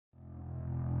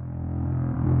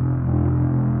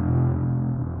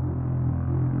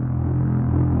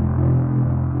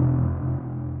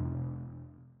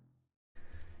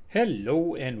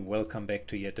Hello and welcome back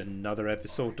to yet another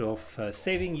episode of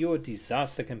Saving Your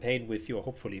Disaster Campaign with your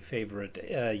hopefully favorite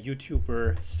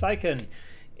YouTuber Syken.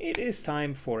 It is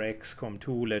time for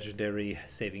Xcom2 Legendary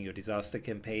Saving Your Disaster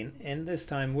Campaign, and this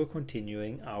time we're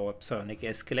continuing our Psionic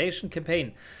Escalation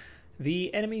campaign.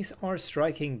 The enemies are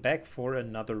striking back for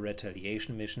another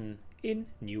retaliation mission in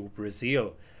New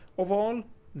Brazil. Overall,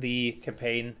 the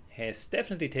campaign has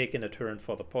definitely taken a turn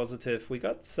for the positive. We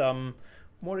got some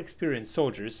more experienced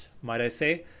soldiers, might I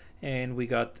say, and we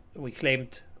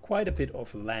claimed quite a bit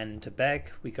of land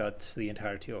back. We got the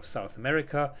entirety of South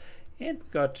America, and we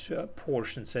got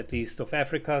portions at least of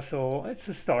Africa, so it's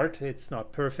a start. It's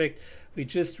not perfect. We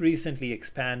just recently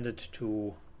expanded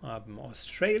to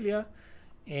Australia,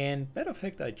 and matter of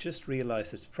fact, I just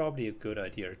realized it's probably a good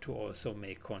idea to also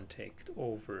make contact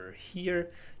over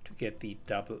here to get the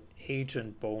double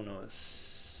agent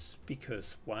bonus,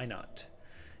 because why not?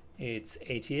 It's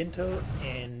 80 intel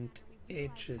and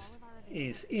it just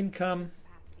is income.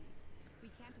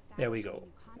 There we go.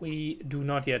 We do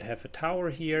not yet have a tower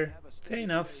here. Fair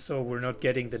enough, so we're not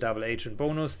getting the double agent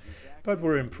bonus, but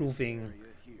we're improving,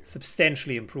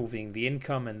 substantially improving the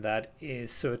income, and that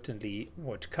is certainly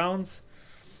what counts.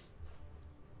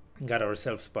 Got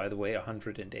ourselves, by the way,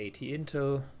 180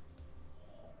 intel.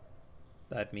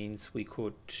 That means we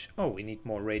could... Oh, we need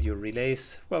more radio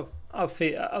relays. Well, I'll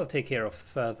take care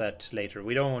of that later.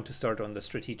 We don't want to start on the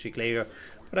strategic layer,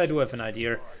 but I do have an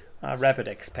idea. Rapid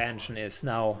expansion is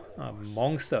now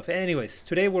amongst us. Anyways,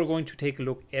 today we're going to take a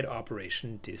look at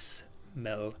Operation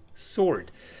Dismal Sword.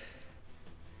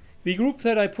 The group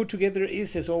that I put together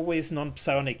is, as always,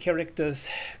 non-psionic characters.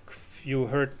 You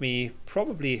heard me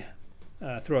probably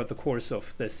throughout the course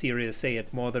of the series say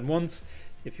it more than once.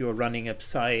 If you're running a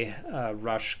Psi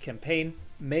Rush campaign,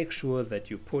 make sure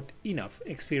that you put enough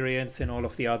experience in all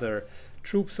of the other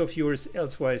troops of yours,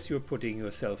 elsewise you're putting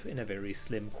yourself in a very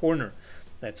slim corner.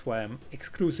 That's why I'm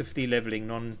exclusively leveling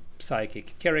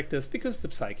non-psychic characters, because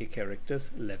the psychic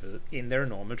characters level in their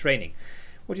normal training.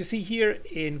 What you see here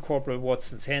in Corporal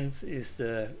Watson's hands is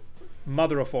the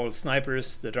mother of all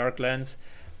snipers, the Dark Lance.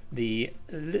 The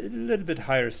little bit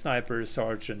higher sniper,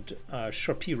 Sergeant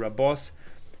Shapira Boss,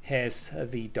 has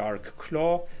the Dark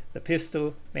Claw, the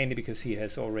pistol, mainly because he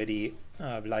has already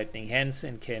lightning hands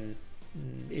and can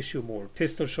issue more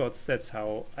pistol shots. That's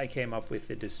how I came up with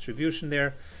the distribution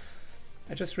there.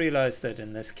 I just realized that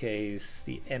in this case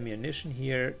the ammunition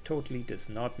here totally does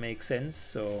not make sense,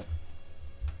 so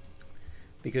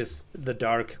because the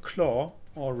Dark Claw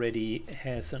already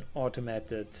has an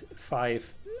automated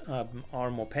 5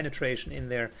 armor penetration in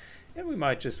there, and we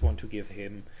might just want to give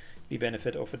him the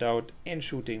benefit of a doubt and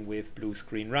shooting with blue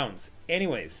screen rounds.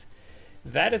 Anyways,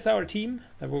 that is our team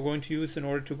that we're going to use in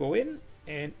order to go in,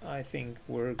 and I think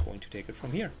we're going to take it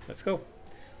from here. Let's go.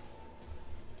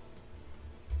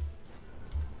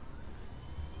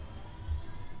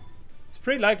 It's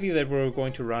pretty likely that we're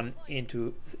going to run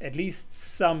into at least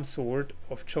some sort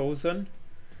of chosen.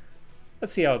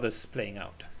 Let's see how this is playing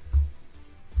out.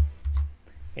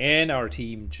 And our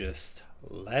team just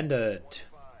landed.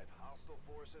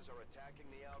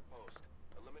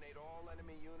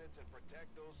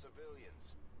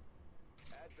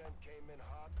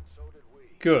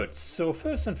 Good, so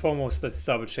first and foremost, let's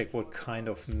double check what kind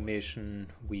of mission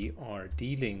we are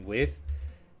dealing with.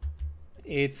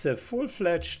 It's a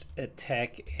full-fledged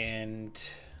attack and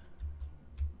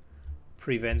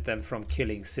prevent them from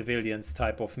killing civilians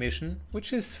type of mission,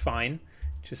 which is fine,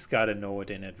 just gotta know it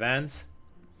in advance.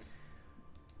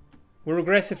 We're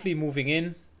aggressively moving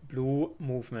in. Blue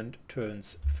movement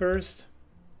turns first.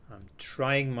 I'm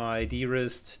trying my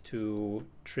dearest to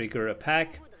trigger a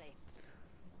pack.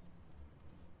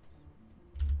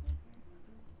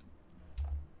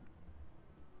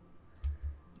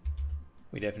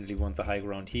 We definitely want the high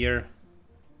ground here.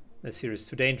 This here is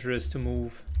too dangerous to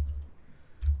move.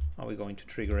 Are we going to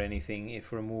trigger anything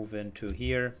if we're moving to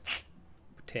here?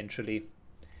 Potentially.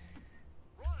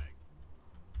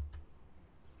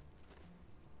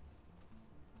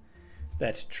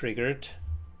 That triggered.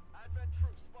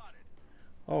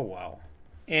 Oh wow.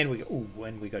 And we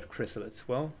got chrysalids.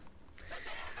 Well,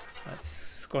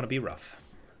 that's gonna be rough.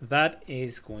 That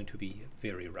is going to be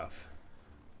very rough.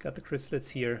 Got the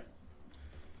chrysalids here.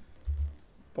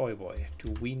 Boy,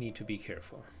 do we need to be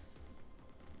careful.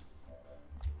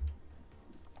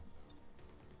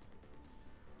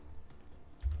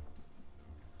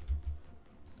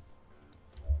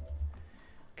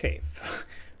 Okay,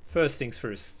 first things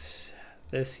first.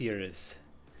 This here is...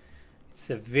 It's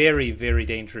a very, very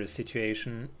dangerous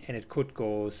situation, and it could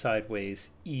go sideways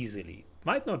easily.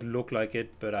 Might not look like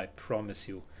it, but I promise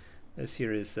you, this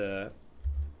here is a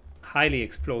highly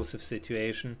explosive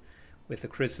situation with the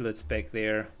chrysalids back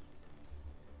there.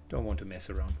 Don't want to mess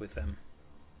around with them.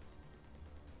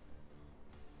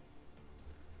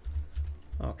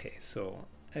 Okay, so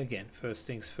again, first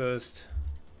things first.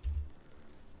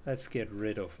 Let's get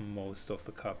rid of most of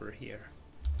the cover here.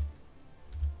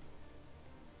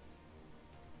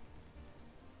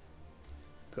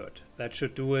 Good, that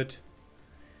should do it.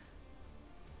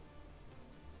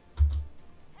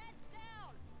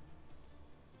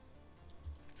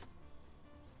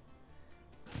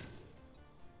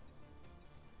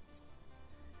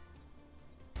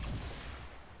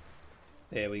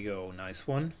 There we go, nice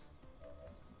one.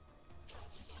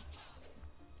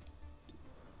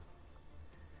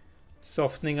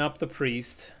 Softening up the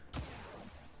priest.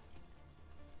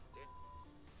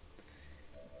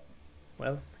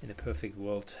 Well, in a perfect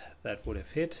world that would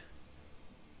have hit.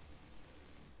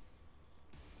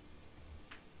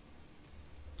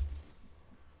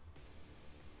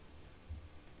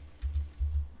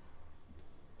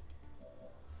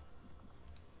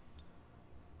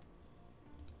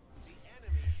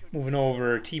 Moving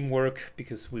over teamwork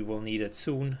because we will need it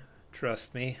soon,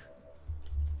 trust me.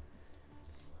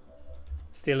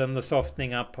 Still in the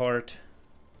softening up part.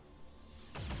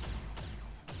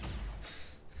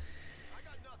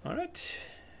 Alright,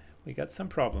 we got some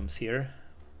problems here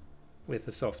with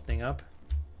the softening up.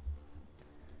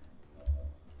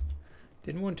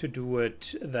 Didn't want to do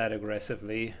it that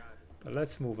aggressively, but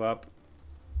let's move up.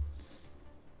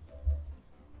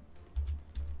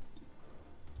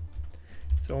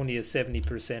 It's only a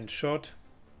 70% shot.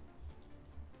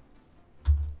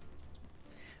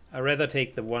 I'd rather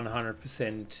take the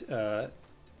 100%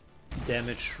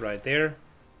 damage right there,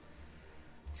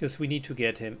 because we need to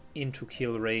get him into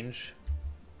kill range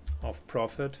of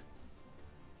Prophet.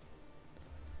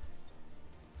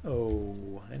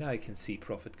 Oh, and I can see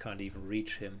Prophet can't even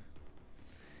reach him.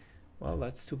 Well,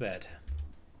 that's too bad.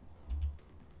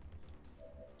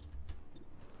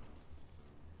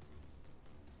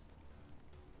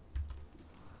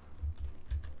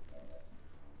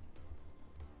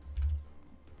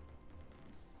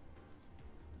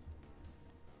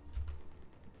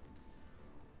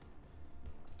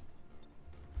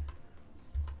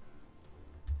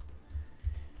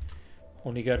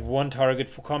 Only got one target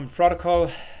for combat protocol.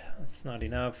 That's not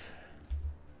enough.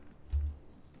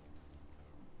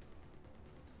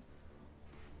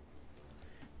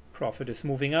 Prophet is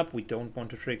moving up. We don't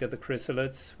want to trigger the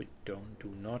chrysalids. We do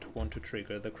not want to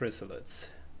trigger the chrysalids.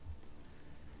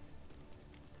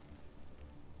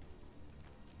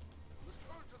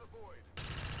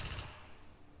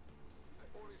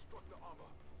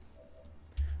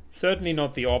 Certainly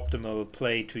not the optimal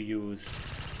play to use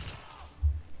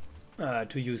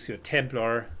your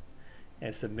Templar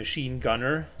as a machine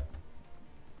gunner.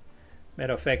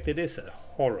 Matter of fact, it is a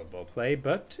horrible play,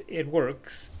 but it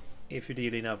works. If you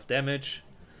deal enough damage,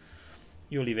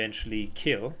 you'll eventually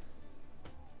kill.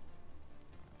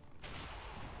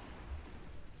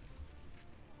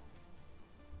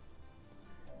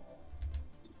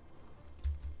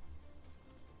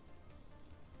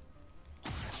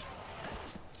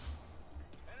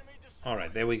 All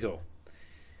right, there we go.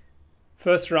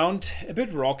 First round, a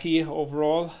bit rocky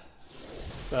overall,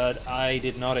 but I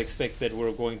did not expect that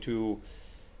we're going to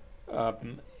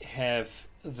have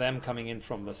them coming in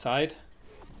from the side.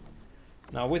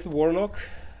 Now with the Warlock,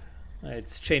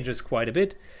 it changes quite a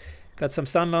bit. Got some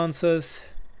stun lancers,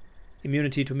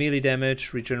 immunity to melee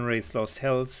damage, regenerates lost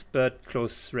health, but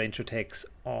close range attacks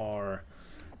are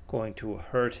going to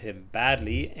hurt him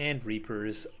badly, and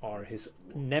Reapers are his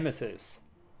nemesis.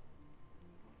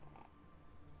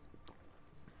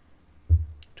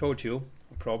 Told you,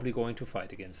 we're probably going to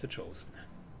fight against the Chosen.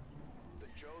 The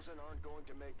Chosen aren't going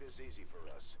to make this easy for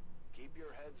us. Keep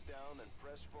your heads down and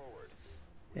press forward.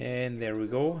 And there we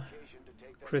go.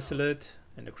 Chrysalid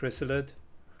and a Chrysalid.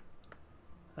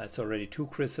 That's already two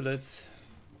Chrysalids.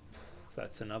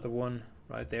 That's another one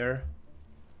right there.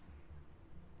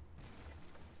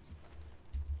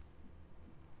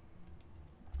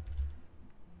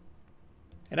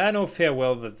 And I know fair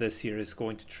well that this here is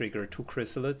going to trigger two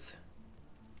Chrysalids.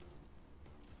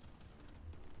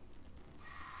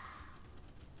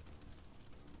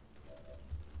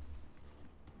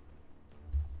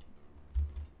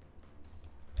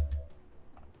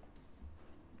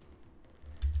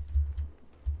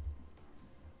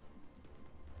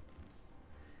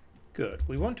 Good.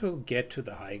 We want to get to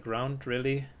the high ground,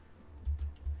 really.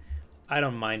 I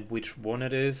don't mind which one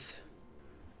it is.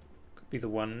 Could be the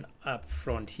one up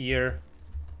front here.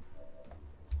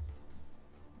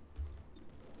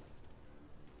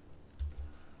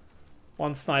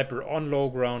 One sniper on low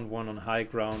ground, one on high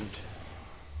ground.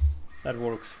 That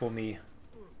works for me.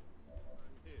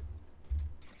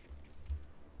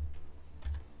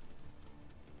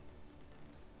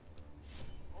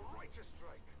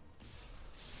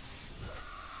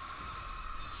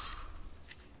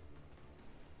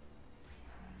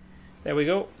 There we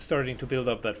go, starting to build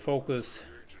up that focus.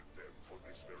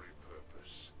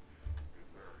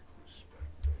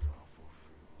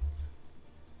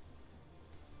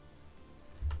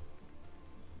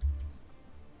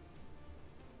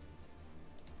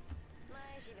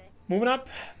 Moving up,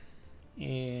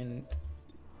 and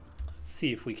let's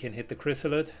see if we can hit the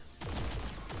chrysalid.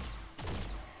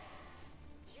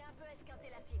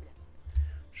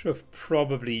 Should have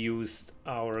probably used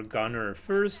our gunner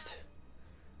first.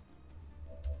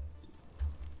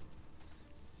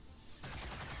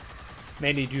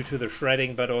 Mainly due to the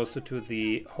shredding, but also to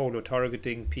the holo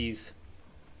targeting piece.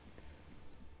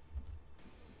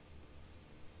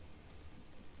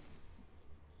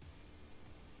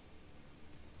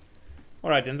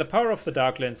 Alright, and the power of the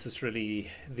Dark Lens is really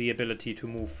the ability to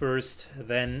move first,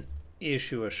 then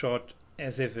issue a shot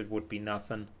as if it would be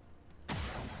nothing.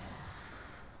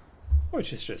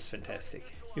 Which is just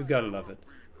fantastic. You gotta love it.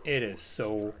 It is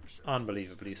so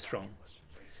unbelievably strong.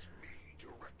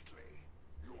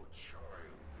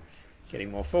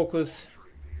 Getting more focus.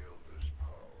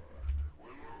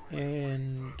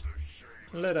 And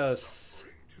let us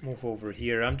move over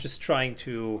here. I'm just trying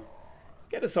to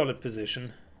get a solid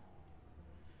position.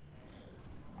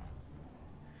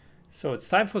 So it's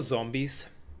time for zombies.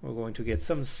 We're going to get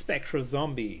some spectral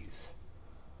zombies.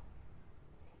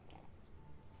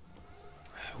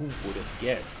 Who would have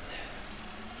guessed?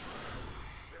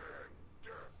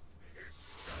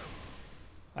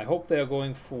 I hope they are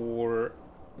going for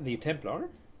the Templar,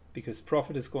 because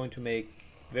Prophet is going to make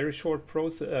very short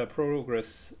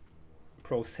process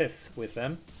with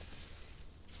them.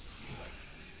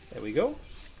 There we go.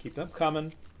 Keep them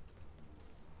coming.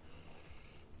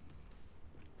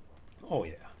 Oh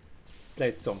yeah.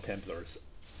 Bladestorm Templars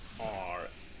are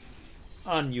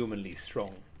unhumanly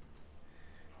strong.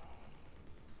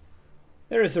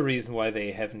 There is a reason why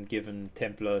they haven't given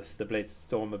Templars the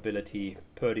Bladestorm ability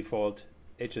per default.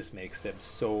 It just makes them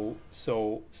so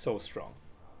strong.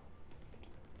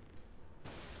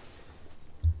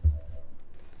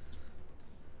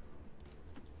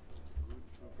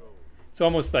 It's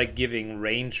almost like giving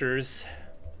Rangers,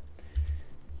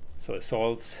 so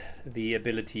assaults, the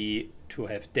ability to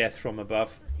have death from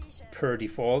above per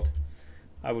default.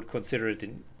 I would consider it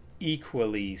an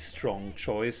equally strong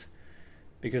choice,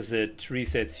 because it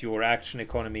resets your action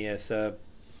economy as a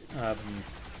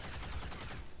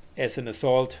as an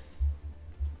assault,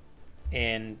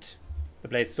 and the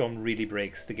Bladestorm really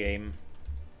breaks the game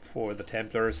for the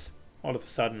Templars. All of a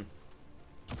sudden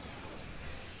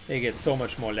they get so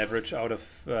much more leverage out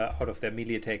of their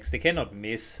melee attacks. They cannot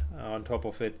miss on top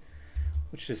of it,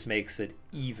 which just makes it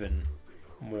even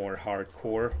more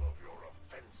hardcore.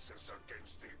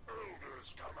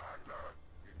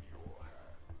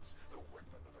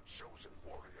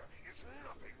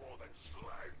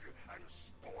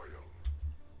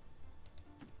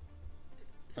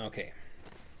 Okay.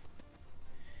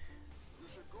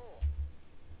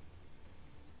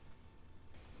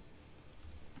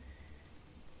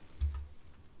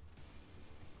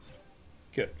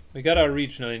 Good. We got our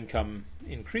regional income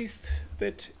increased a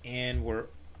bit, and we're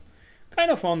kind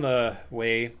of on the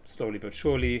way, slowly but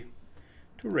surely,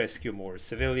 to rescue more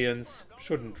civilians.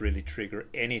 Shouldn't really trigger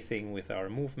anything with our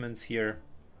movements here.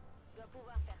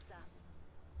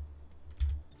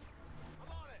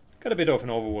 Got a bit of an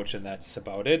Overwatch, and that's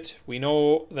about it. We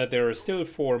know that there are still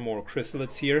 4 more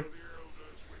chrysalids here.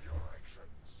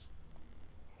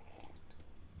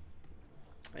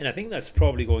 And I think that's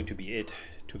probably going to be it,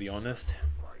 to be honest.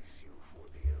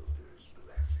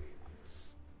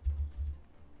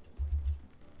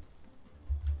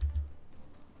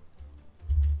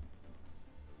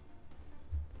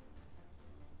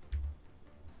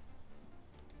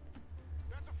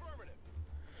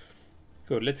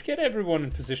 Good, let's get everyone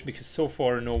in position, because so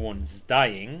far no one's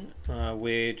dying,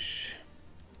 which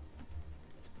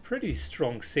is pretty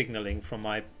strong signaling from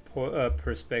my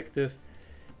perspective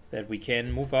that we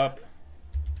can move up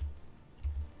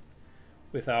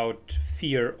without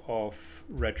fear of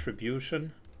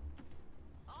retribution.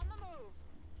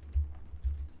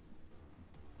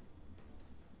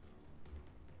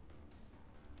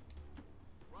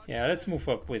 Yeah, let's move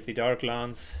up with the Dark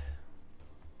Lance.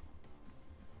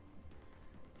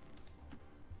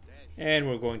 And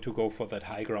we're going to go for that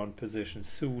high ground position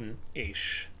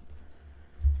soon-ish.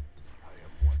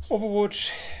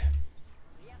 Overwatch.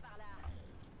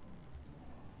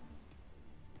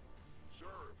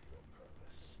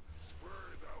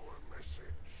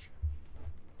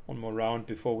 One more round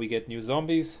before we get new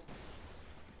zombies.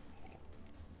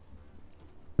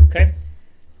 Okay.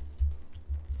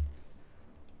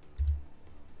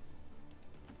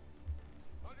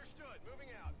 Understood. Moving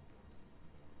out.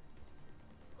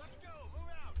 Let's go. Move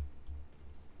out.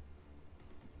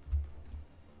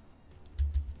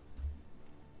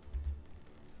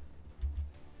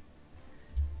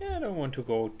 Yeah, I don't want to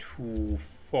go too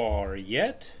far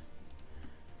yet.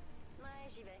 Ouais,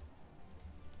 j'y vais.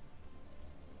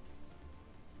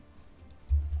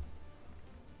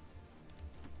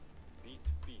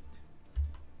 Beat.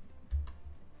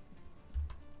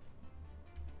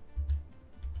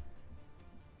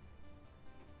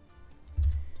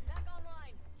 Back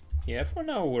online. Yeah, for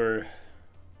now we're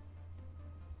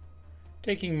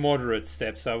taking moderate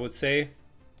steps, I would say.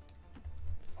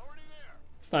 Already there.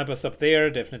 Snipers up there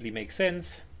definitely makes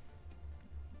sense.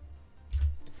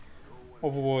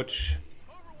 Overwatch.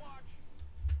 Overwatch.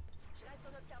 Je reste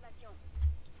en observation.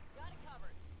 Got it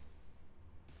covered.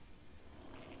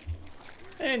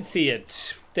 And see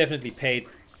it. Definitely paid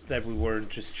that we weren't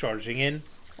just charging in.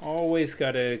 Always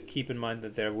gotta keep in mind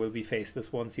that there will be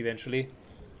faceless ones eventually.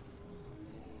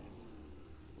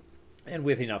 And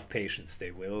with enough patience they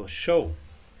will show.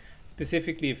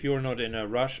 Specifically if you're not in a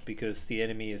rush because the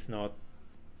enemy is not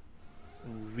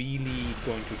really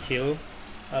going to kill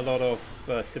a lot of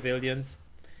civilians.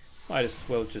 Might as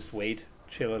well just wait,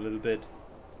 chill a little bit,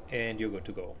 and you're good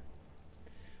to go.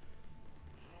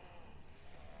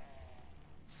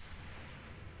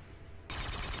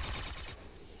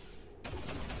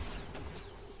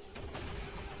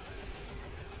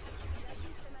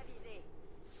 J'ajuste ma visée.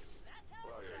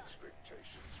 My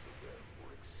expectations for them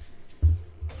were exceeded.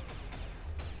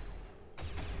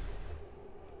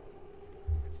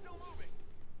 It's still moving.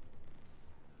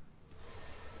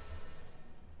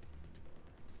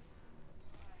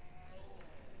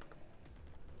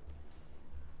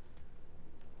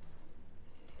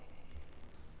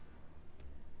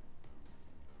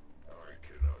 I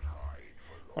cannot hide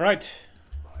for All right,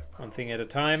 one thing at a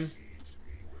time.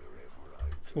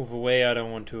 Let's move away. I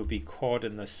don't want to be caught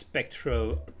in the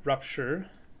spectral rupture.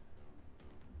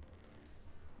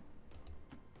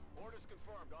 orders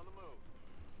confirmed. On the move.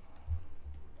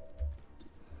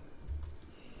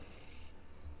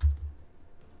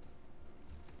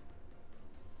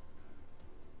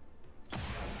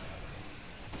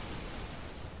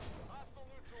 Hostile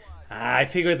neutralized. I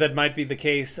figured that might be the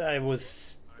case.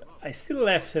 I still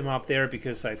left him up there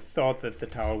because I thought that the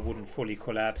tower wouldn't fully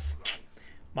collapse.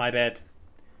 My bad.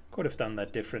 Could have done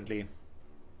that differently.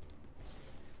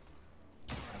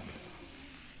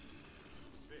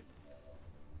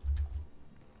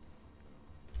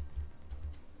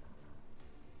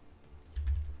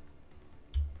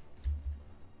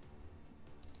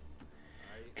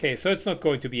 Okay, so it's not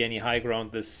going to be any high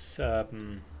ground this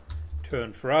turn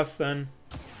for us then.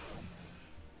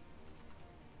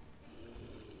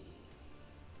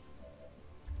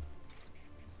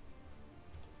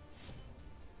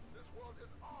 This world is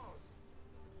ours.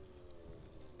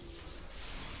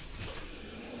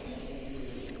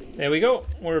 There we go.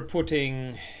 We're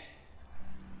putting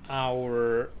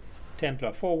our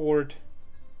Templar forward.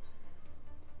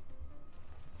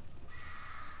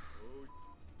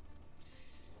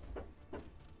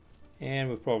 And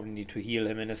we'll probably need to heal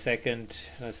him in a second.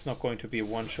 It's not going to be a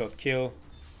one-shot kill.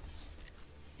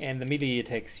 And the melee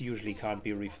attacks usually can't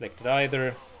be reflected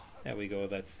either. There we go,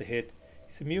 that's the hit.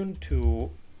 He's immune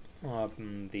to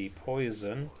the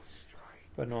poison,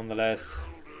 but nonetheless,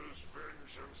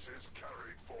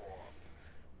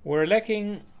 we're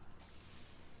lacking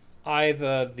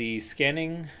either the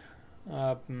scanning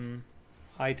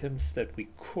items that we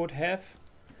could have,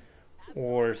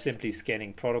 or simply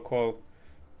scanning protocol.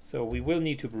 So we will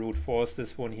need to brute force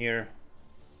this one here.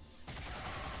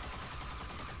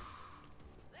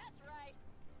 That's right.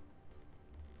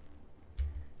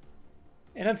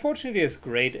 And unfortunately, as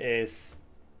great as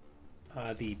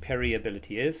the parry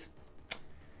ability is, it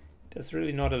does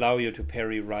really not allow you to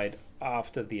parry right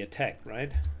after the attack,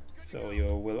 right? So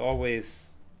you will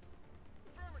always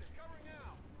Affirmative. Covering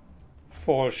now.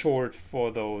 fall short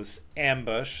for those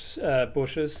ambush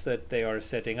bushes that they are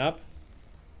setting up.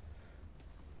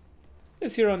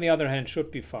 This here, on the other hand,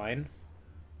 should be fine.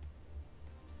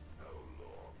 How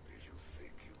long did you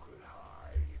think you could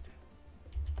hide?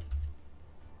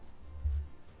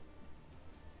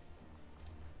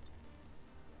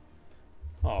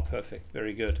 Oh, perfect.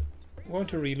 Very good. I'm going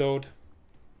to reload.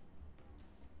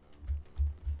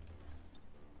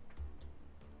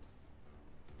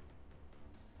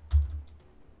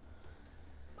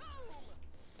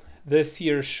 This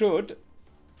here should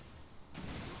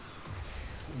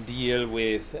heal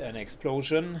with an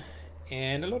explosion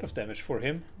and a lot of damage for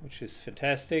him, which is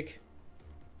fantastic.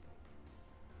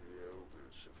 The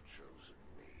elders have chosen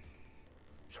me,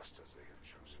 just as they have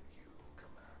chosen you,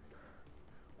 Commander.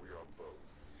 We are both.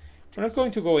 We're not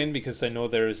going to go in because I know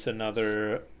there is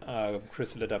another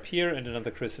chrysalid up here and another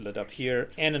chrysalid up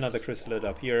here and another chrysalid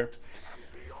up here.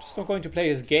 Just not going to play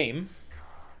his game.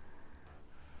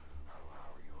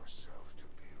 Allow yourself to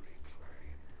be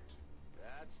reclaimed.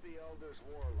 That's the Elder's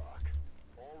warlock.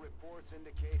 All reports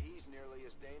indicate he's nearly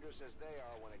as dangerous as they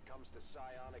are when it comes to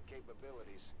psionic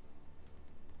capabilities.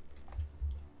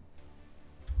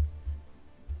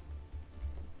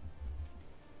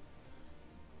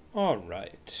 All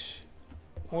right.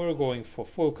 We're going for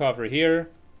full cover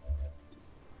here.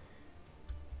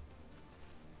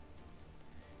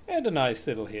 And a nice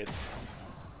little hit. It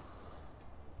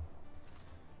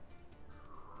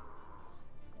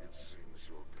seems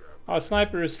your gap. Our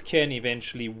snipers can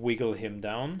eventually wiggle him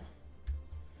down.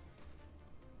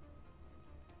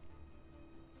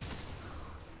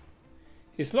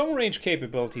 His long-range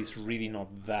capability is really not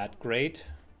that great.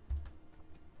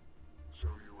 So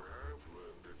you have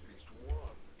learned at least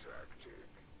one tactic.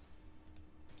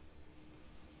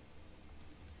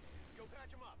 Go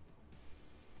patch him up.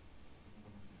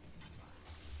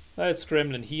 Let's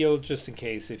Gremlin heal just in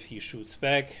case if he shoots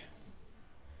back.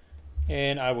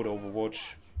 And I would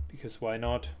Overwatch, because why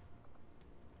not?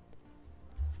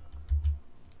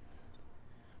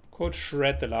 Could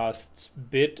shred the last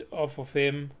bit off of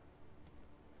him.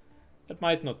 That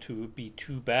might not be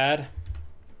too bad.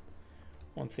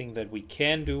 One thing that we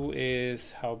can do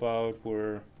is, how about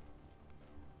we're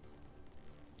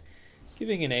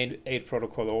giving an 8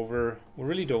 protocol over. We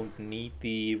really don't need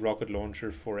the rocket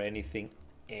launcher for anything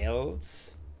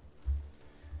else.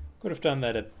 Could have done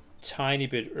that a tiny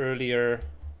bit earlier,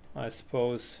 I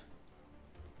suppose.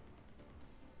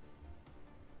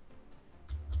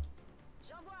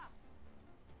 J'envoie.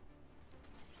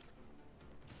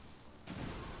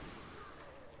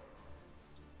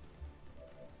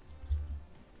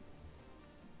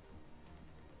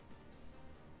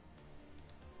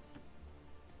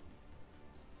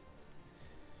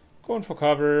 Going for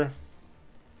cover.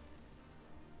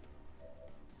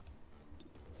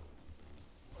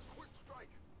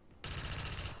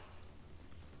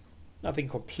 Nothing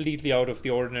completely out of the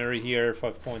ordinary here.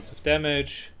 5 points of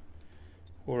damage.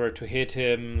 Or to hit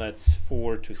him, that's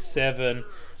 4 to 7.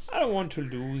 I don't want to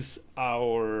lose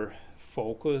our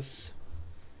focus.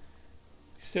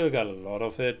 Still got a lot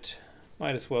of it.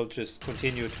 Might as well just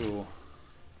continue to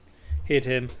hit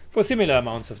him for similar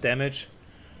amounts of damage.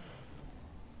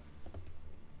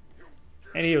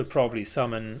 And he'll probably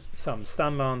summon some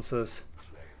stun lancers.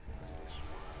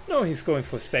 No, he's going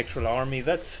for Spectral Army.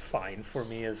 That's fine for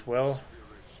me as well.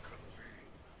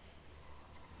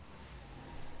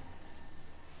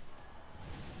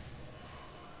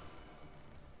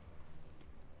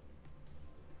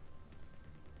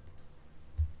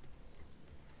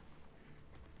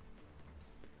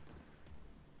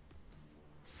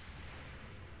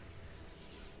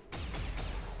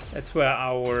 That's where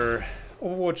our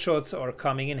Overwatch shots are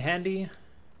coming in handy.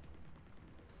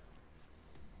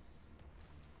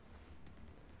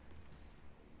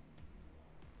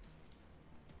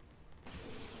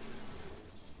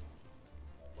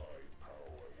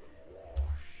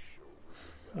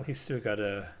 We still got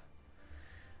a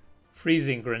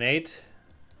freezing grenade.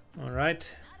 All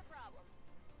right. Not a problem.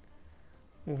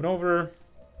 Moving over.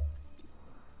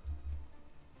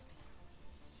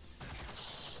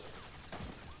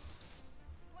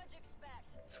 What'd you expect?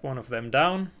 It's one of them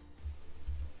down.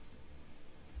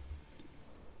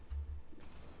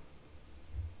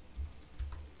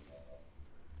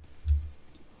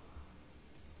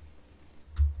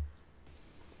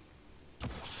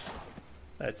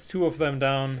 That's 2 of them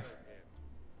down.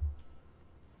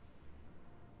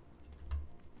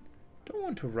 Don't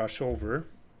want to rush over.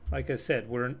 Like I said,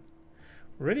 we're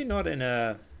really not in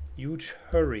a huge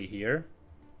hurry here.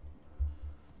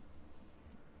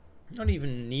 Not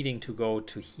even needing to go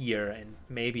to here and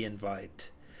maybe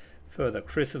invite further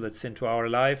chrysalids into our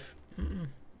life.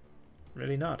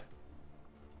 Really not.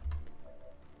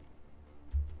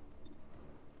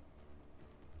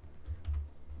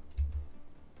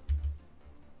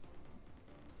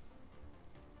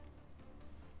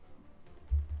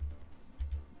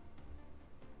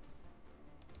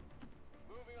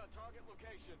 Moving on target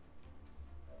location.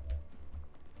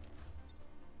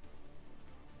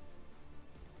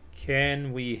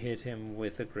 Can we hit him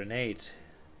with a grenade?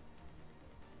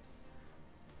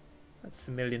 That's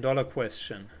the $1,000,000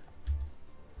 question.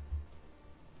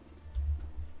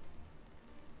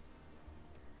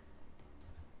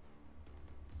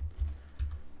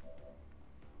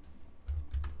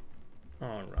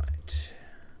 All right.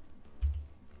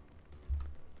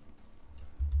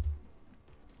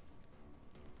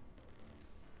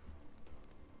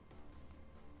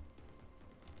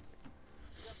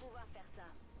 Je dois pouvoir faire ça.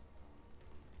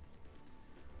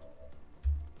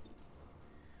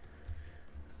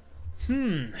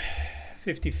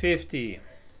 50-50.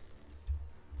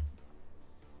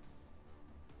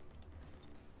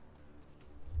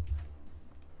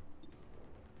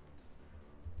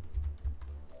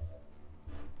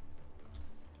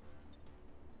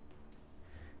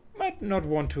 Might not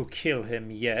want to kill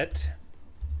him yet.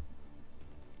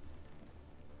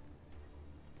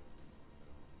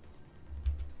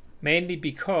 Mainly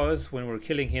because when we're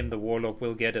killing him, the Warlock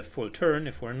will get a full turn.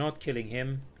 If we're not killing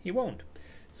him, he won't.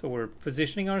 So we're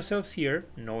positioning ourselves here,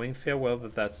 knowing fair well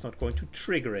that that's not going to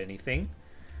trigger anything.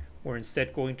 We're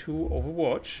instead going to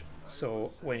Overwatch.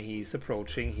 So when he's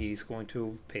approaching, he's going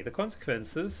to pay the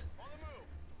consequences.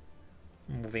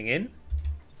 Moving in.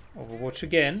 Overwatch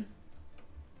again.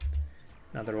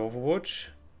 Another Overwatch.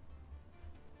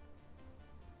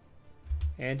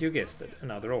 And you guessed it,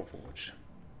 another Overwatch.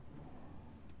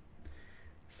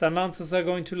 Stun Lancers are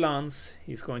going to lance.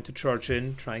 He's going to charge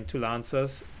in, trying to lance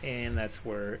us, and that's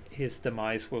where his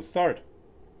demise will start.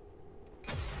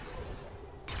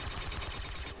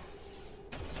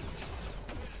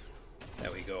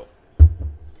 There we go.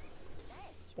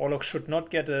 Warlock should not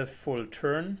get a full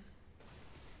turn.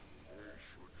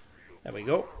 There we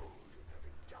go.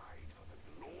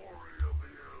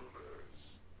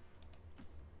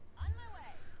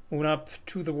 Move up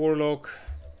to the Warlock.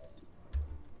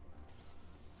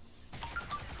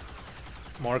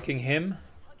 Marking him,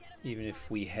 even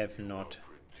if we have not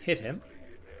hit him.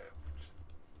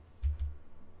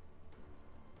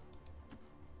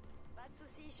 Pas de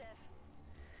soucis, chef.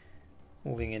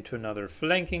 Moving into another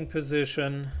flanking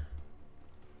position.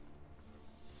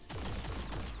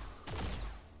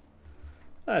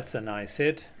 That's a nice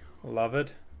hit. Love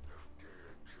it.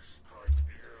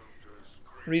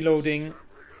 Reloading.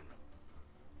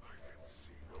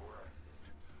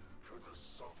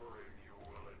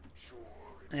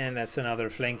 And that's another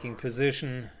flanking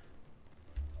position.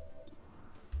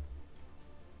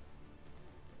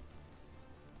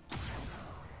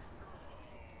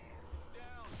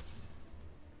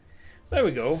 There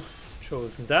we go.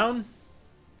 Chosen down.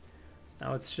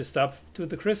 Now it's just up to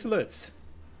the chrysalids.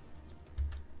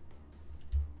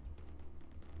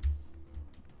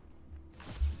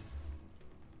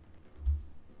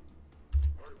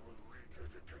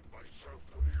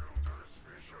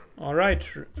 All right,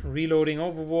 reloading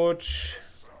Overwatch.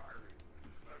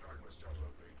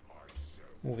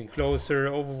 Moving closer,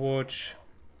 Overwatch.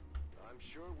 I'm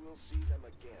sure we'll see them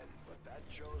again, but that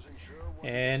chosen sure was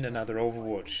And another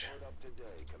Overwatch. up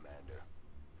today, Commander.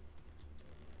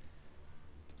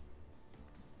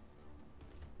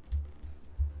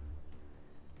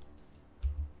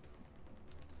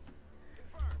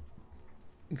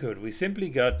 Good, we simply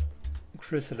got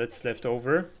chrysalids left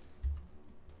over.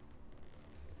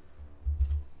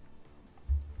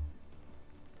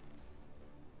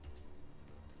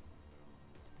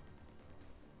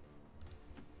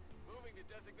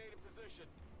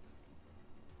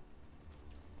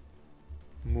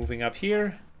 Moving up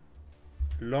here,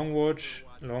 long watch,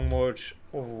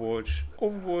 Overwatch,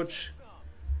 Overwatch,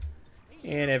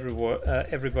 and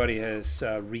everybody has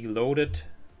reloaded.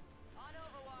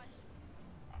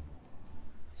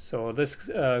 So this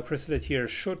chrysalid here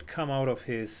should come out of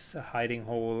his hiding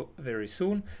hole very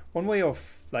soon. One way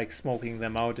of like smoking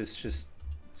them out is just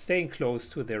staying close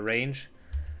to their range,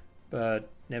 but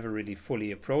never really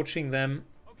fully approaching them.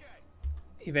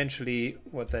 Eventually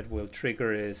what that will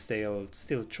trigger is they'll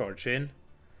still charge in.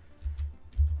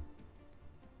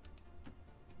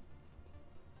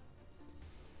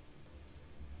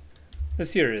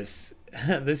 This here is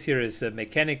a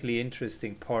mechanically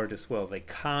interesting part as well. They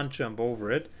can't jump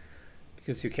over it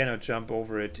because you cannot jump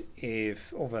over it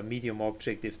over a medium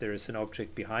object if there is an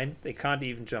object behind. They can't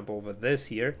even jump over this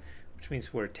here, which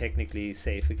means we're technically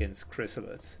safe against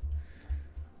chrysalids.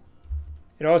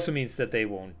 It also means that they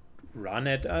won't run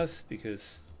at us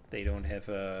because they don't have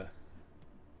a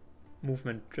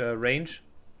movement range.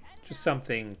 Just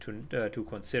something to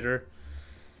consider.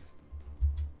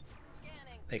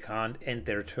 They can't end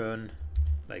their turn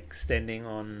like standing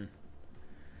on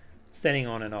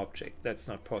an object. That's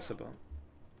not possible.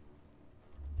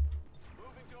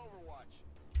 Moving to Overwatch.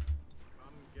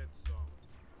 Come get some.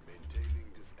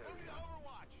 Maintaining this area.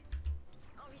 Overwatch.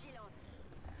 En vigilance.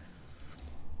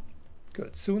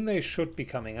 Good. Soon they should be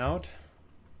coming out.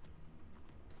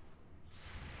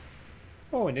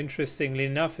 Oh, and interestingly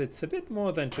enough, it's a bit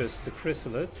more than just the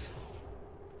chrysalids.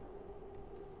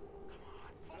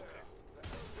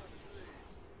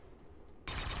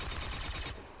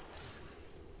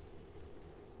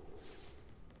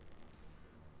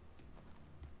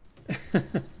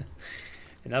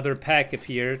 Another pack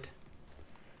appeared.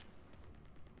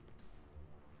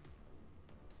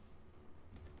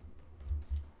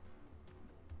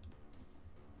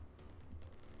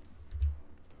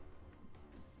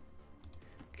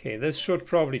 Okay, this should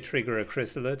probably trigger a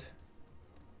chrysalid.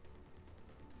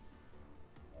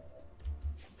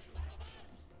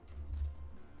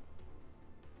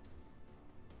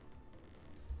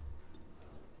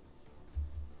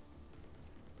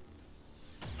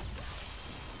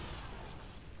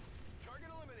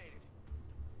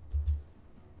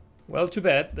 Well, too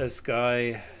bad. This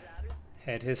guy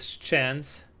had his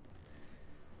chance.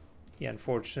 He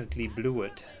unfortunately blew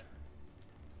it.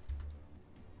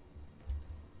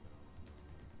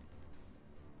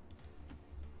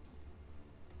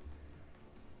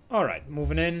 Alright,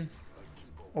 moving in.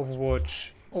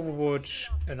 Overwatch, Overwatch,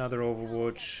 another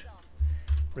Overwatch,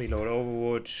 reload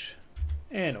Overwatch,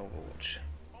 and Overwatch.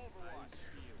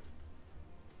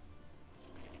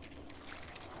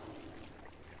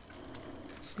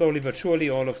 Slowly but surely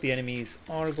all of the enemies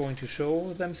are going to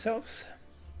show themselves.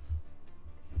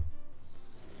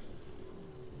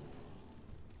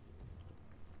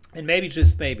 And maybe,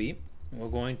 just maybe, we're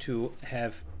going to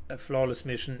have a flawless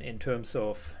mission in terms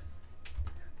of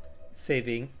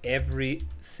saving every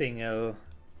single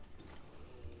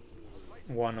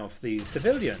one of the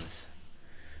civilians,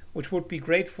 which would be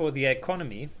great for the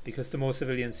economy, because the more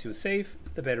civilians you save,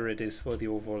 the better it is for the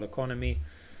overall economy.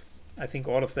 I think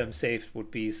all of them saved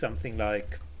would be something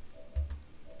like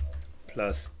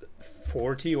plus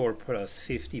 40 or plus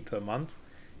 50 per month,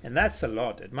 and that's a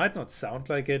lot. It might not sound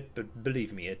like it, but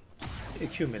believe me, it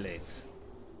accumulates.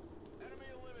 Enemy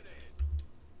eliminated.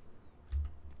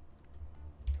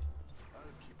 I'll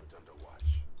keep it under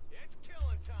watch. It's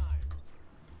killing time.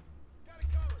 Got it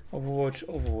covered. Overwatch,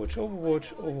 Overwatch,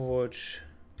 Overwatch, Overwatch,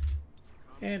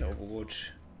 and Overwatch.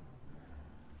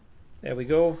 There we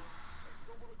go.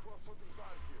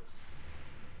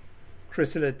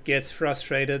 Chrysalid gets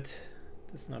frustrated,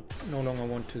 does no longer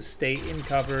want to stay in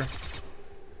cover.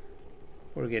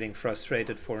 We're getting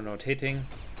frustrated for not hitting.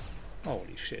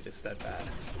 Holy shit, is that bad.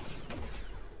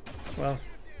 Well,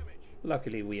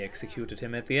 luckily we executed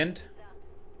him at the end.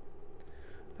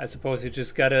 I suppose you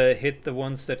just gotta hit the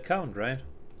ones that count, right?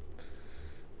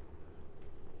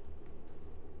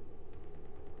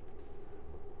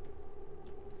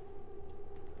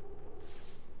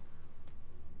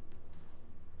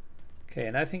 Okay,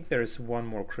 and I think there's one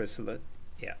more chrysalid.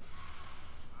 Yeah.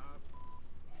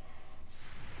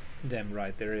 Damn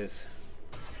right there is.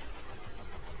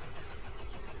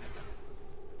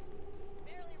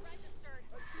 Barely registered.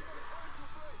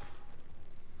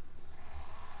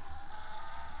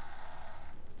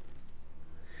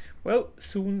 Well,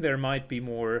 soon there might be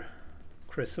more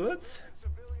chrysalids.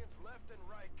 Civilians left and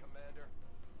right, Commander.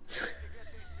 To get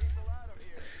these people out of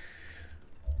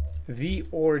here. The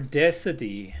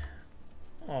audacity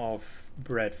of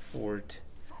Bradford.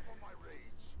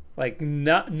 Like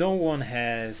no one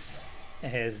has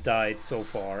died so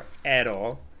far at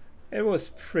all. It was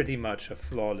pretty much a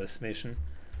flawless mission.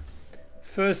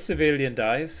 First civilian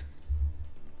dies,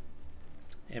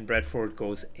 and Bradford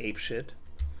goes apeshit.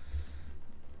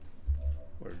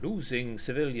 We're losing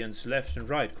civilians left and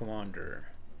right, Commander.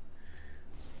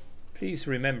 Please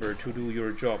remember to do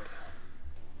your job.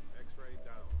 X-ray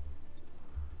down.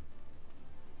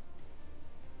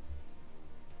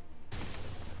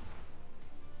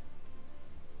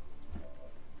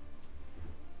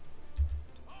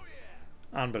 Oh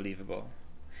yeah. Unbelievable.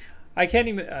 I can't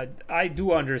even. I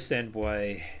do understand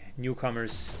why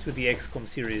newcomers to the XCOM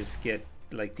series get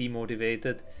like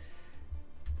demotivated.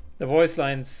 The voice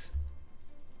lines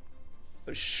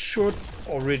should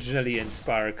originally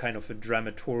inspire kind of a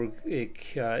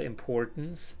dramaturgic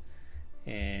importance,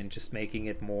 and just making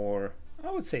it more,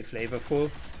 I would say, flavorful.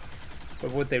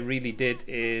 But what they really did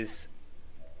is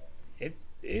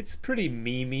it's pretty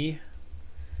memey.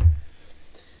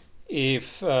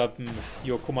 If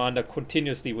your commander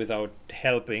continuously, without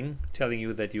helping, telling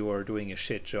you that you are doing a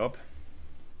shit job.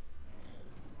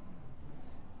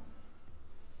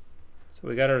 So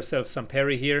we got ourselves some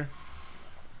parry here.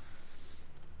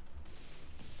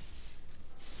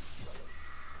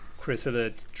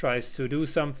 Chrysalid tries to do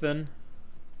something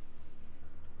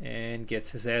and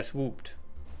gets his ass whooped.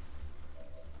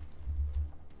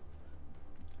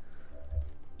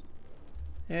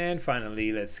 And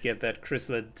finally, let's get that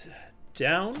Chrysalid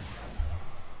down.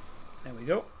 There we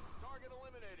go. Target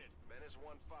eliminated. Menace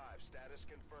 1-5. Status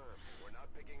confirmed. We're not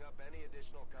picking up any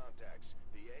additional contacts.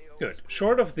 The AO Good.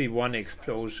 Short of the one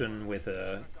explosion with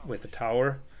a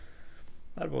tower,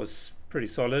 that was pretty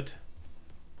solid.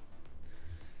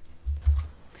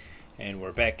 And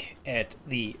we're back at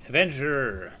the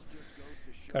Avenger.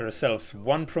 Got ourselves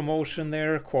one promotion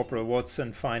there. Corporal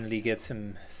Watson finally gets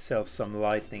himself some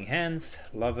lightning hands.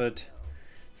 Love it.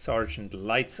 Sergeant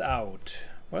Lights Out.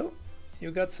 Well, you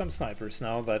got some snipers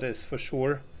now, that is for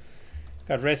sure.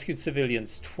 Got rescued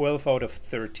civilians 12 out of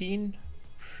 13.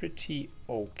 Pretty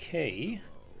okay.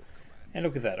 And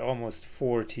look at that, almost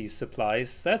 40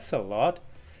 supplies. That's a lot.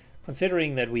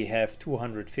 Considering that we have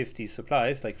 250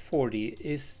 supplies, like 40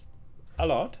 is a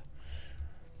lot.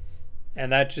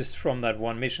 And that just from that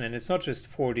one mission. And it's not just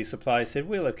 40 supplies, it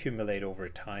will accumulate over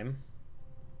time.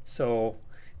 So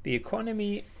the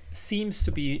economy seems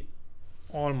to be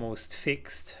almost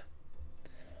fixed.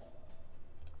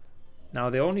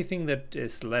 Now the only thing that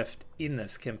is left in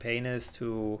this campaign is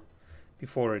to,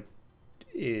 before it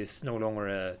is no longer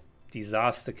a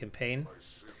disaster campaign,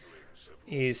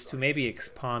 is to maybe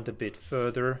expand a bit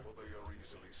further,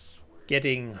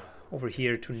 getting over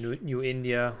here to New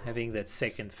India, having that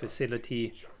second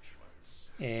facility,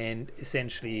 and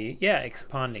essentially, yeah,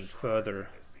 expanding further,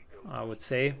 I would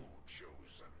say.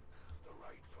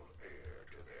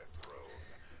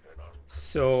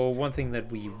 So one thing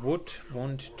that we would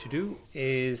want to do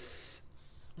is,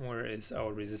 where is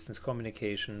our resistance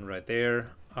communication? Right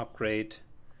there, upgrade.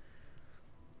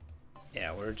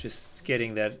 Yeah, we're just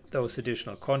getting those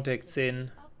additional contacts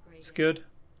in. It's good,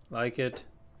 like it.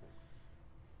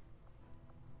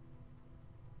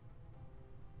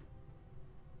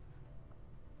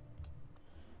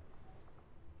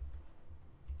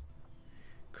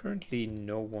 Currently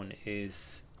no one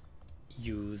is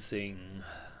using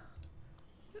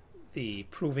the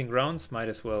proving grounds. Might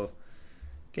as well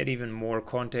get even more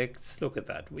contacts. Look at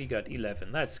that, we got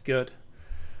 11. That's good.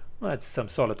 Well, that's some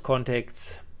solid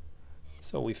contacts.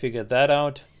 So we figured that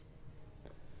out.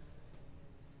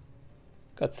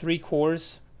 Got 3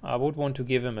 cores. I would want to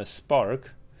give him a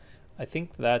spark. I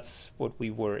think that's what we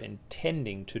were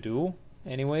intending to do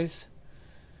anyways.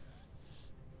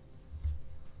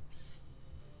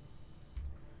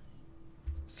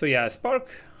 So yeah, a spark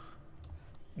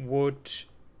would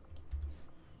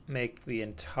make the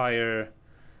entire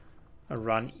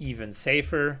run even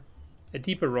safer. A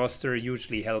deeper roster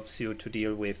usually helps you to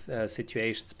deal with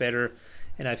situations better,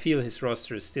 and I feel his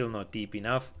roster is still not deep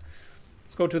enough.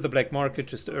 Let's go to the black market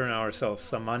just to earn ourselves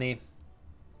some money.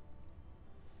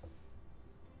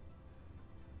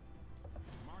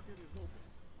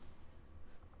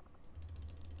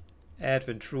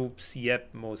 Advent troops, yep,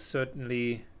 most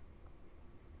certainly.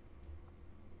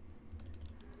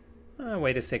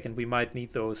 Wait a second, we might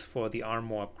need those for the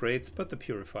armor upgrades, but the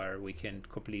purifier we can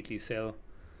completely sell.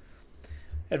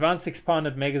 Advanced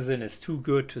expanded magazine is too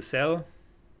good to sell.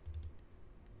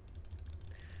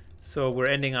 So we're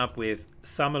ending up with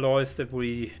some alloys that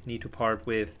we need to part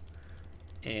with,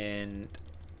 and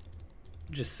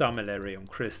just some Elarium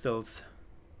crystals.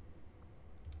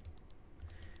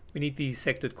 We need these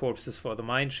sectored corpses for the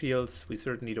mine shields. We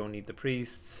certainly don't need the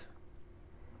priests.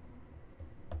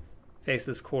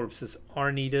 Faceless corpses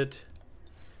are needed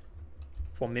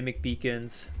for mimic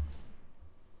beacons.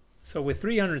 So with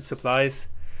 300 supplies,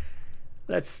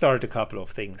 let's start a couple of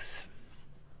things.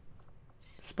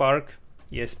 Spark,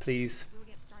 yes please.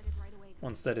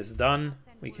 Once that is done,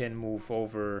 we can move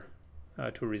over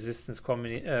to resistance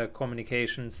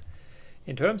communications.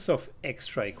 In terms of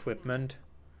extra equipment,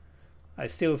 I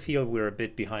still feel we're a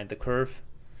bit behind the curve.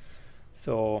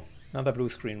 So another blue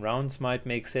screen rounds might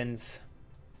make sense.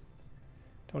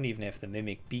 Don't even have the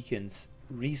mimic beacons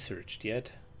researched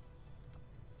yet.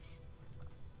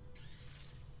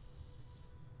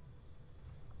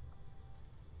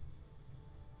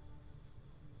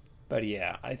 But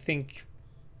yeah, I think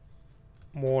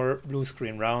more blue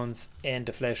screen rounds and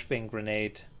a flashbang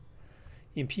grenade.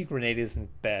 EMP grenade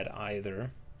isn't bad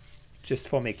either. Just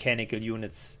for mechanical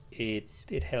units, it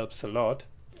helps a lot.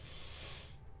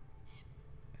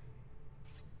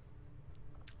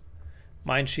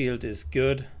 Mine shield is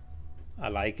good. I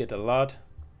like it a lot.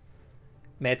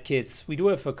 Medkits, we do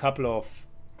have a couple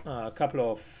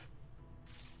of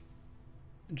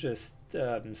just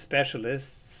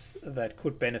specialists that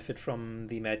could benefit from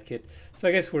the medkit. So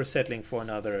I guess we're settling for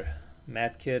another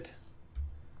medkit.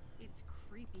 It's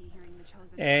creepy hearing the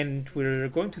chosen. And we're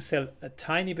going to sell a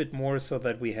tiny bit more so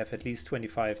that we have at least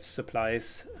 25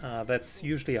 supplies. That's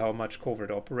usually how much covert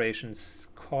operations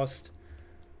cost.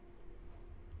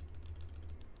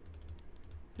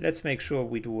 Let's make sure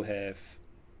we do have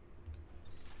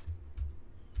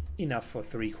enough for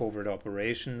 3 covert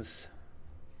operations.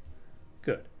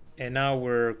 Good. And now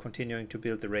we're continuing to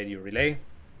build the radio relay.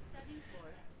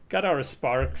 Got our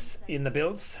sparks in the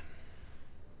builds.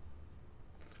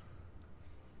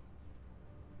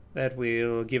 That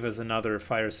will give us another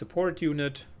fire support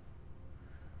unit,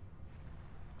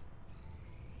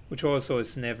 which also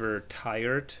is never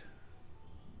tired.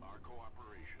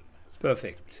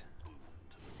 Perfect.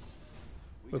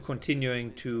 We're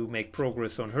continuing to make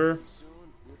progress on her.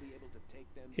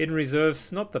 Hidden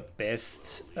reserves, not the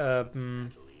best,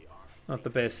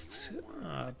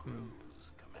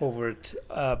 covert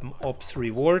ops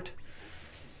reward.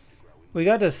 We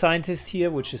got a scientist here,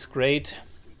 which is great.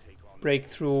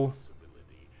 Breakthrough,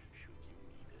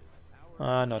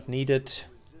 not needed.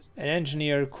 An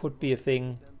engineer could be a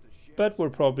thing, but we're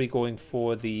probably going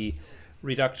for the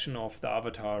reduction of the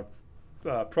avatar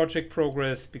project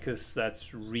progress, because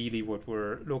that's really what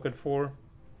we're looking for.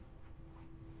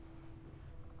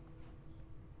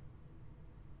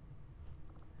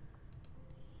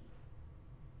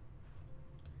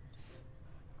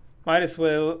 Might as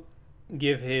well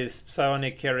give his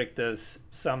psionic characters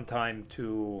some time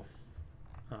to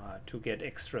get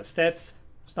extra stats.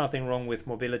 There's nothing wrong with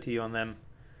mobility on them.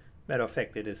 Matter of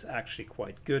fact, it is actually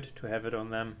quite good to have it on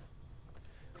them.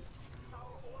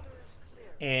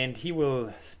 And he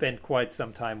will spend quite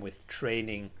some time with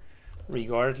training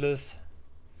regardless.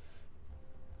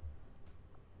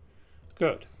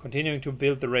 Good. Continuing to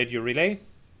build the radio relay.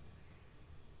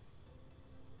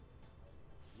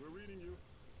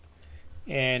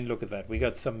 And look at that. We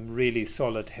got some really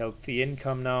solid healthy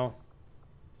income now.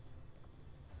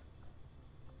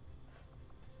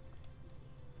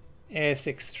 As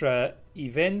extra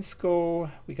events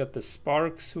go, we got the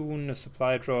spark soon, a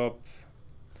supply drop,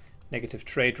 negative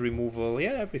trade removal.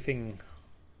 Yeah, everything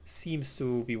seems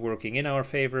to be working in our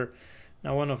favor.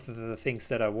 Now, one of the things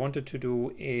that I wanted to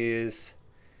do is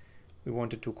we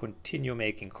wanted to continue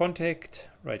making contact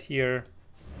right here.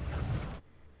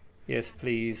 Yes,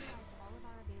 please.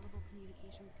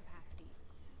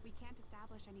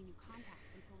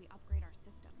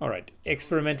 All right,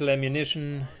 experimental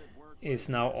ammunition is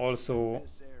now also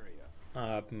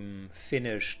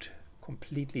finished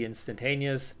completely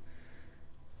instantaneous.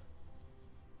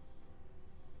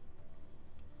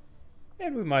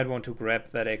 And we might want to grab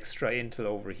that extra intel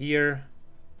over here.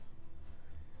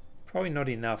 Probably not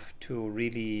enough to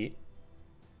really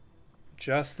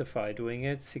justify doing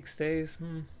it. 6 days?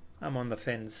 I'm on the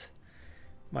fence.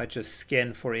 Might just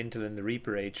scan for intel in the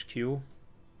Reaper HQ.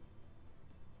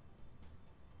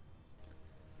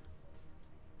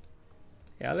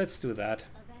 Yeah, let's do that.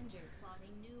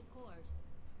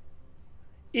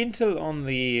 Intel on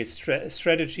the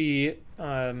strategy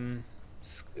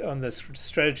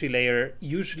strategy layer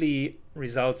usually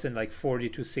results in like 40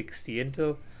 to 60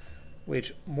 intel,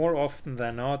 which more often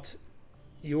than not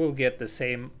you will get the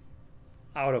same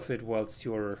out of it whilst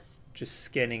you're just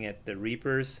scanning at the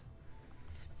Reapers.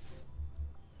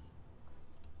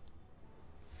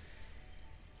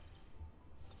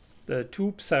 The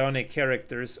two psionic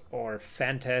characters are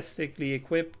fantastically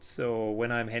equipped, so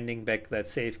when I'm handing back that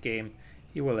save game,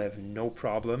 he will have no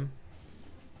problem.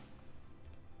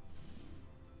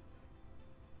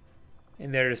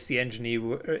 And there's the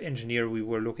engineer we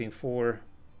were looking for.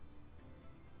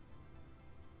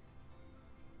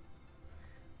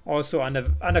 Also,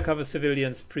 undercover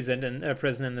civilians present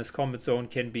in this combat zone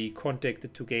can be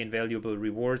contacted to gain valuable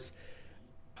rewards.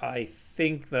 I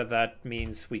think that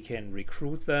means we can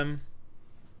recruit them.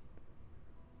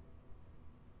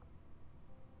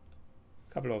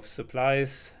 Couple of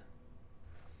supplies.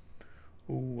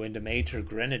 Ooh, and a major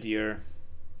grenadier.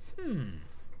 I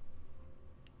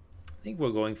think we're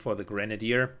going for the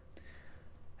grenadier.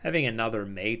 Having another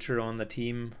major on the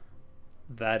team,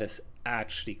 that is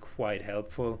actually quite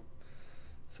helpful.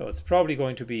 So it's probably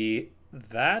going to be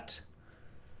that.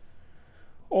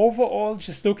 Overall,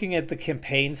 just looking at the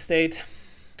campaign state,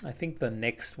 I think the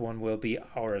next one will be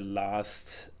our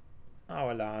last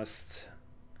part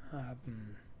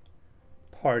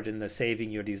in the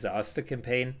Saving Your Disaster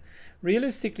campaign.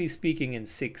 Realistically speaking, in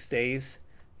 6 days,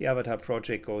 the Avatar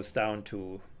project goes down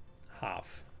to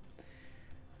half.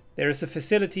 There is a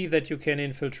facility that you can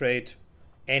infiltrate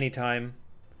anytime.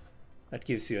 That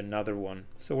gives you another one.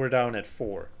 So we're down at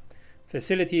 4.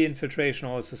 Facility infiltration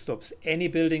also stops any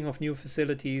building of new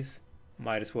facilities.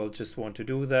 Might as well just want to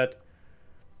do that.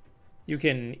 You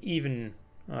can even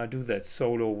do that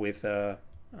solo with a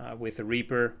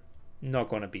Reaper. Not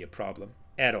gonna be a problem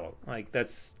at all. Like,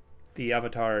 that's the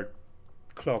Avatar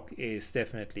clock is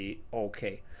definitely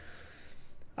okay.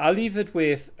 I'll leave it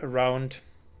with around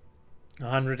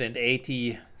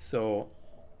 180. So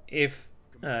if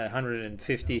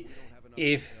 150,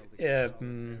 if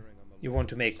you want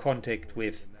to make contact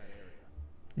with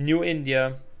New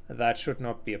India, that should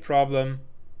not be a problem.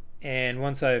 And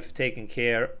once I've taken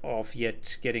care of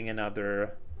yet getting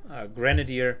another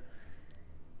Grenadier.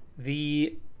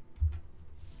 The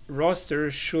roster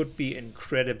should be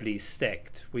incredibly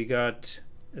stacked. We got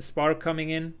a Spark coming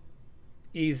in,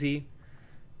 easy.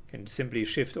 Can simply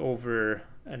shift over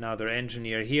another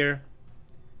Engineer here,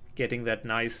 getting that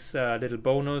nice little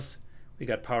bonus. We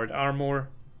got Powered Armor,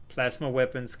 Plasma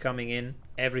Weapons coming in,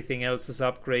 everything else is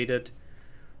upgraded.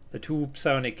 The 2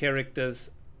 psionic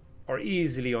characters are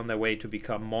easily on their way to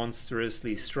become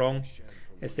monstrously strong,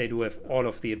 as they do have all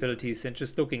of the abilities. And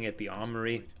just looking at the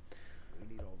armory,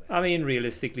 I mean,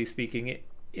 realistically speaking,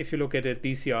 if you look at it,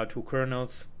 these are 2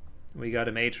 colonels. We got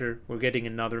a major, we're getting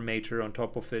another major on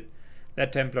top of it.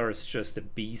 That Templar is just a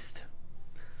beast.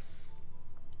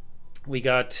 We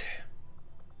got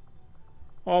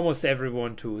almost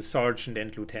everyone to Sergeant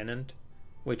and Lieutenant,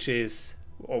 which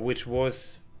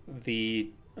was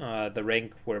the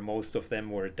rank where most of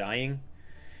them were dying.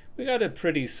 We got a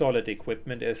pretty solid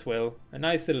equipment as well. A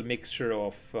nice little mixture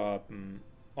of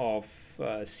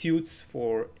suits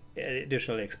for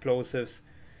additional explosives.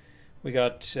 We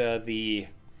got the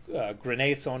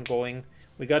grenades ongoing.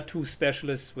 We got 2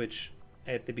 specialists, which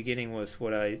at the beginning was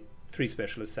 3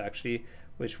 specialists actually,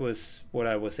 which was what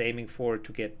I was aiming for,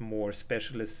 to get more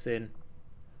specialists in.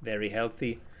 Very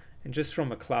healthy. And just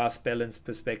from a class balance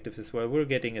perspective as well, we're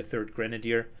getting a 3rd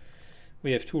Grenadier.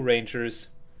 We have 2 Rangers,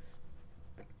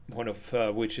 one of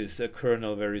which is a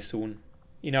Colonel very soon.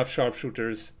 Enough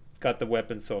Sharpshooters, got the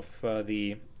weapons of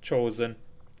the Chosen,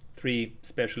 3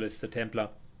 Specialists, a Templar.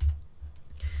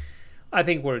 I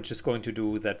think we're just going to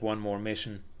do that one more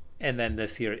mission, and then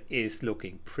this here is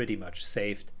looking pretty much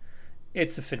saved.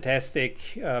 It's a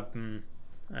fantastic,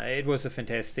 it was a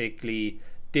fantastically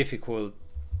difficult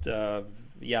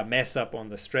mess up on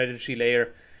the strategy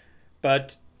layer,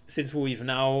 but since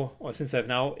I've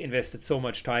now invested so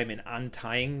much time in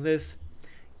untying this,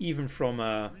 even from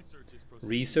a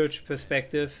research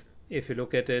perspective, if you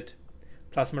look at it,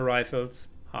 plasma rifles,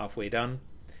 halfway done.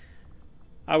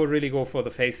 I would really go for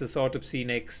the Faceless Autopsy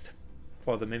next,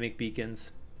 for the Mimic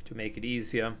Beacons, to make it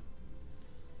easier.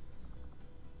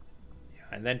 Yeah,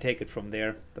 and then take it from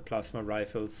there, the plasma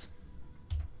rifles.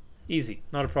 Easy,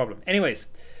 not a problem. Anyways,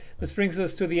 this brings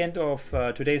us to the end of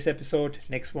today's episode.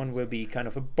 Next one will be kind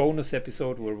of a bonus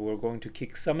episode where we're going to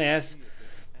kick some ass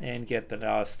and get the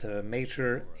last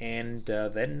major, and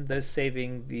then the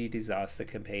Saving the Disaster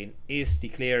campaign is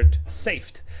declared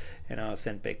saved, and I'll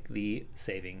send back the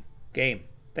saving game.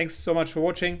 Thanks so much for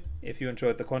watching. If you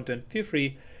enjoyed the content, feel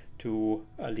free to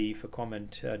leave a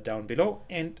comment down below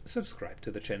and subscribe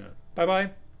to the channel. Bye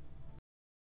bye.